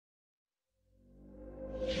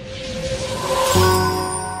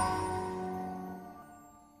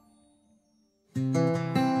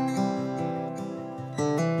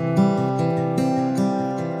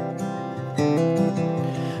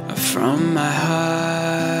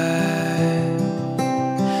heart,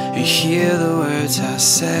 you hear the words I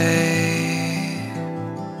say.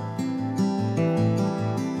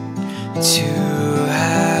 Two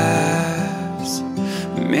halves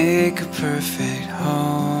make a perfect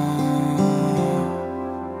home.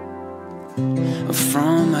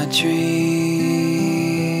 From my dreams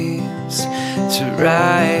to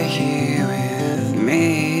right here with me.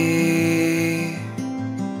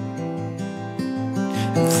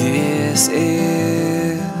 This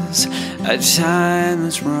is a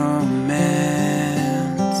timeless romance,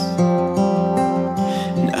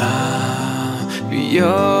 and I'll be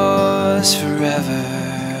yours forever.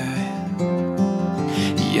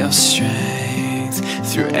 Your strength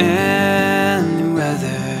through any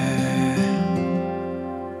weather.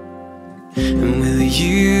 And will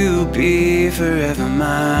you be forever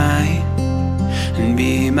mine and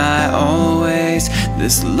be my always?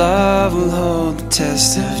 This love will hold the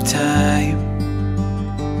test of time.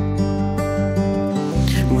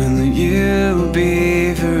 Will you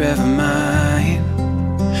be forever mine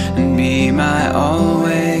and be my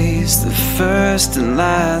always? The first and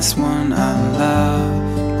last one I love,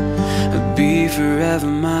 be forever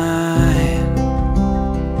mine.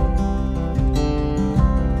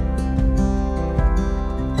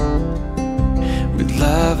 With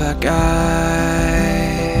love I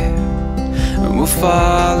guide, and we'll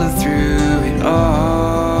follow through it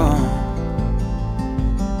all.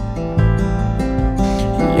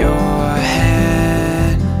 Your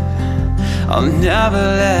hand, I'll never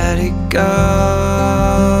let it go.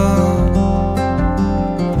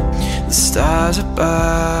 The stars above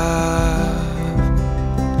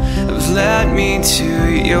have led me to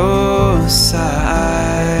your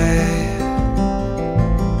side.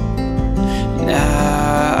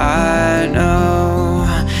 Now I know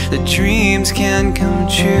that dreams can come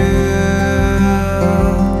true.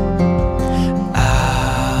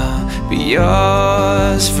 I'll be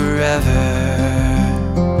yours forever.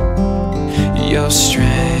 Your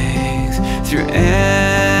strength through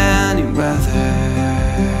any weather.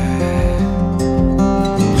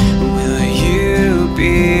 Will you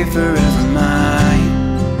be forever mine?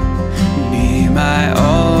 Be my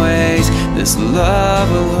always. This love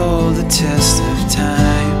will hold the test of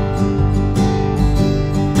time.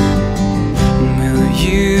 Will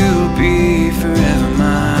you be forever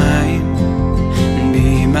mine?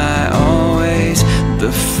 Be my always.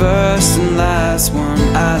 The first and last one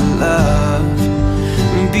I love.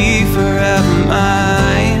 Be forever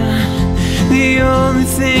mine. The only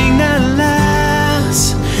thing that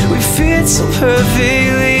lasts. We fit so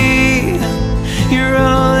perfectly. You're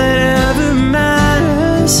all that ever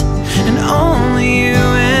matters, and only you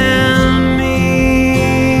and me.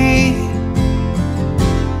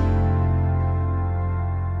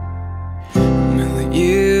 Will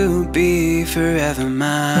you be forever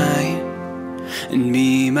mine and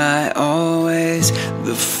be my always?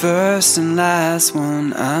 The first and last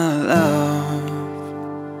one I love.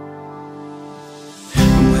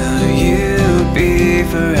 Will you be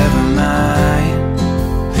forever mine?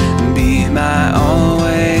 Be my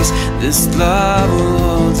always. This love will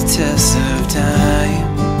hold the test of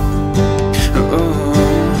time. Oh,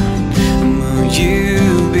 will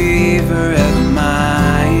you be forever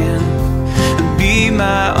mine? Be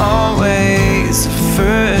my always. The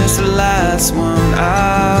first and last one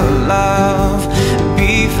I love.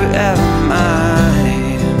 Be forever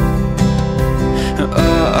mine.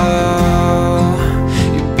 Oh,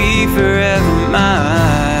 you be forever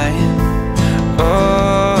mine.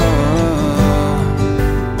 Oh,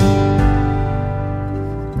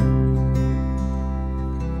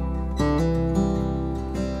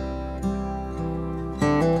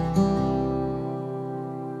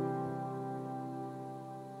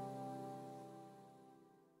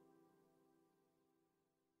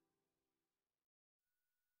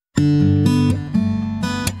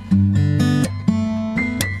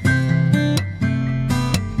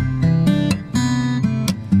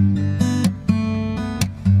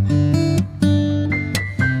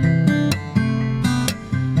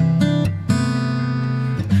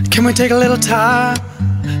 can we take a little time?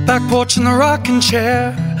 Back porch in the rocking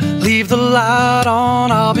chair. Leave the light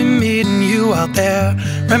on, I'll be meeting you out there.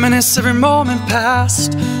 Reminisce every moment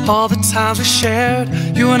past, all the times we shared.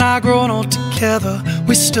 You and I growing old together,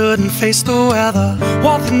 we stood and faced the weather.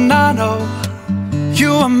 One thing I know,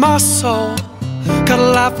 you are my soul. Got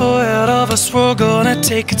a life ahead of us, we're gonna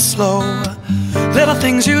take it slow. Little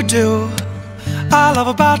things you do, I love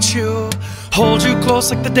about you. Hold you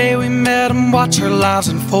close like the day we met and watch our lives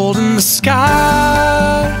unfold in the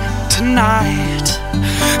sky tonight.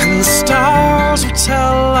 And the stars will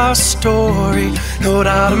tell our story, no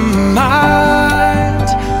doubt in my mind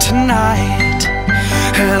tonight.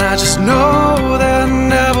 And I just know there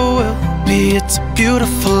never will be. It's a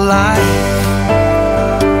beautiful life.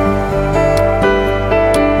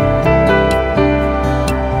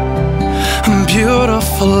 A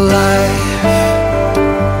beautiful life.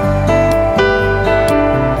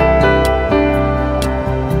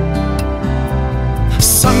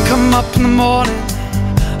 Sun come up in the morning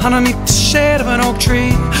underneath the shade of an oak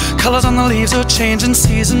tree. Colors on the leaves are changing,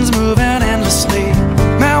 seasons moving endlessly.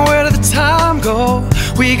 Man, where did the time go?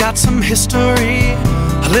 We got some history.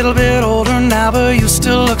 A little bit older now, but you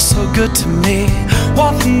still look so good to me.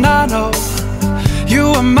 One thing I know, you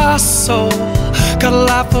are my soul. Got a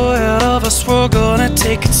life ahead of us, we're gonna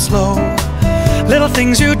take it slow. Little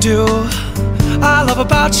things you do, I love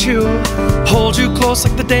about you. Hold you close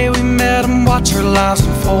like the day we met and watch our lives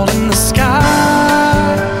unfold in the sky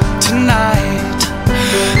tonight.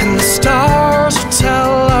 And the stars will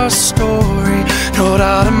tell our story, no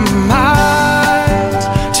doubt in my mind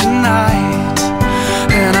tonight.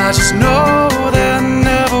 And I just know there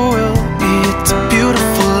never will be. It's a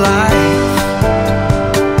beautiful life.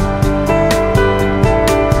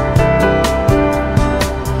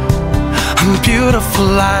 A beautiful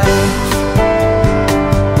life.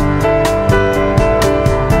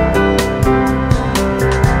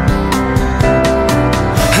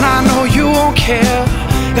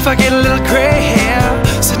 If I get a little gray hair,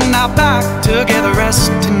 sitting out back together,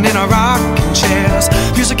 resting in our rocking chairs.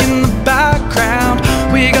 Music in the background,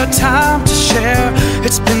 we got time to share.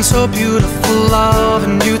 It's been so beautiful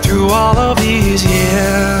loving you through all of these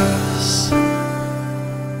years.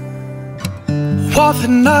 One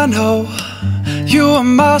thing I know, you are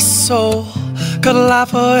my soul. Got a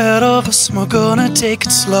life ahead of us and we're gonna take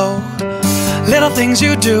it slow. Little things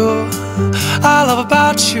you do, I love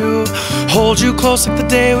about you. Hold you close like the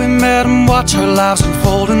day we met and watch our lives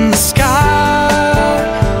unfold in the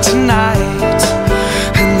sky tonight.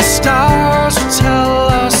 And the stars will tell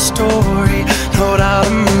our story, no doubt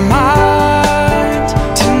in my mind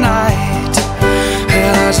tonight.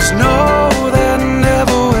 And I just know there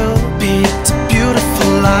never will be. It's a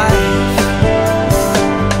beautiful life.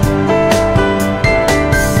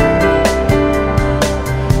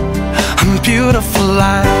 A beautiful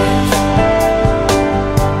life.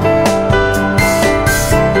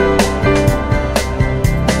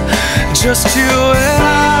 Just you and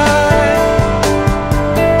I.